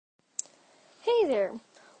Hey there!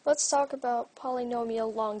 Let's talk about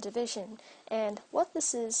polynomial long division, and what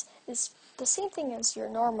this is the same thing as your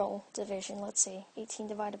normal division. Let's say 18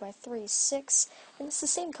 divided by 3 is 6, and it's the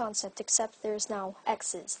same concept except there's now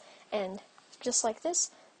x's, and just like this,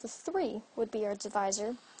 the 3 would be our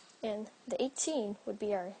divisor, and the 18 would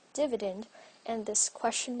be our dividend, and this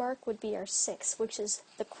question mark would be our 6, which is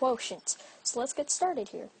the quotient. So let's get started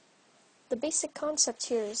here. The basic concept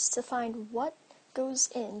here is to find what goes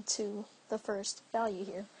into the first value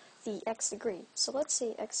here, the x degree. So let's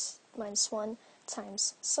say x minus 1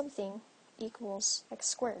 times something equals x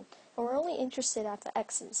squared. And we're only interested at the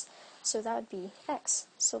x's, so that would be x.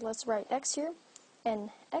 So let's write x here,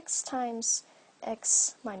 and x times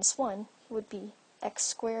x minus 1 would be x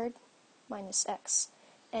squared minus x.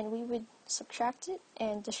 And we would subtract it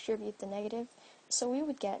and distribute the negative, so we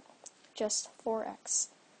would get just 4x.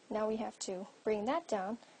 Now we have to bring that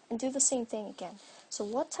down and do the same thing again. So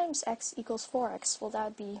what times x equals 4x? Well, that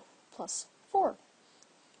would be plus 4.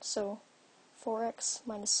 So 4x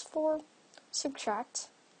minus 4, subtract,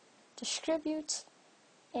 distribute,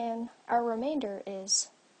 and our remainder is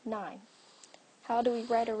 9. How do we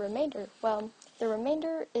write a remainder? Well, the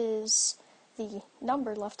remainder is the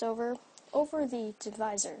number left over the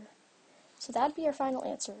divisor. So that would be our final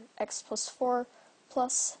answer, x plus 4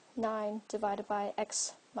 plus 9 divided by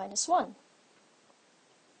x minus 1.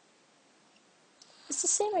 It's the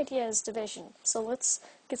same idea as division, so let's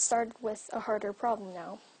get started with a harder problem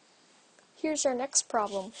now. Here's our next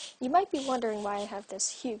problem. You might be wondering why I have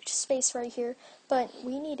this huge space right here, but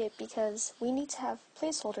we need it because we need to have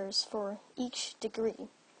placeholders for each degree.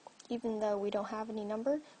 Even though we don't have any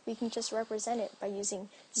number, we can just represent it by using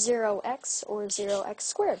 0x or 0x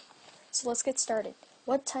squared. So let's get started.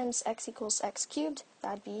 What times x equals x cubed?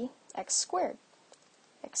 That'd be x squared.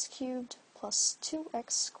 X cubed plus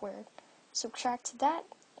 2x squared. Subtract that,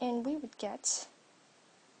 and we would get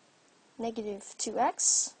negative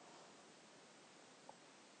 2x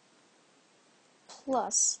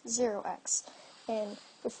plus 0x. And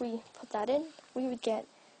if we put that in, we would get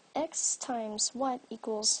x times what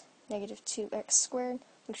equals negative 2x squared,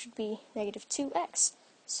 which would be negative 2x.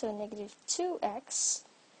 So negative 2x,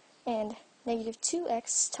 and negative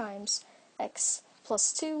 2x times x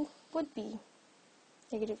plus 2 would be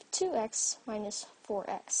negative 2x minus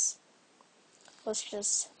 4x. Let's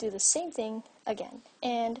just do the same thing again,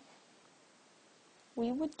 and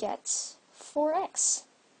we would get 4x.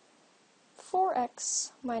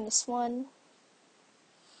 4x minus 1,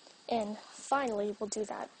 and finally we'll do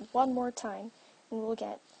that one more time, and we'll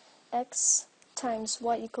get x times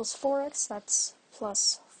what equals 4x, that's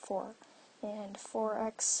plus 4, and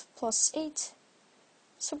 4x plus 8,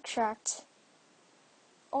 subtract,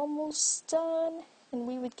 almost done, and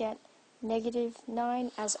we would get negative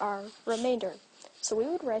 9 as our remainder. So we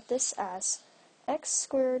would write this as x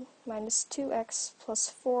squared minus 2x plus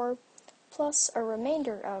 4 plus a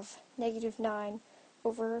remainder of negative 9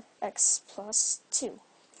 over x plus 2.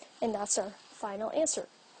 And that's our final answer.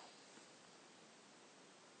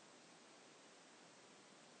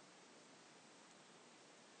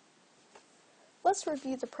 Let's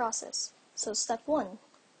review the process. So step 1,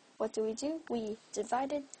 what do? We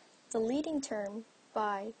divided the leading term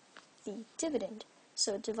by the dividend.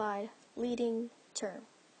 So divide leading term.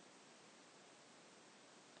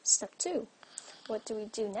 Step 2, what do we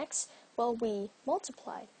do next? Well, we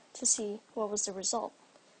multiply to see what was the result.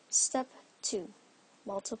 Step 2,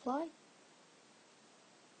 multiply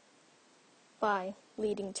by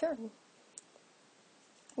leading term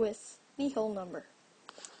with the whole number.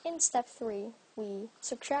 In step 3, we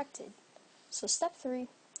subtracted. So step 3,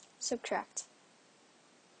 subtract.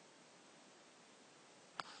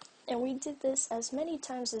 And we did this as many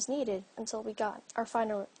times as needed until we got our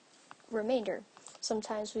final remainder.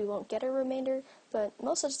 Sometimes we won't get a remainder, but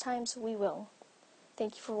most of the times we will.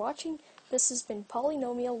 Thank you for watching. This has been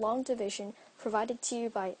Polynomial Long Division, provided to you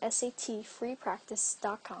by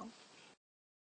SATFreepractice.com.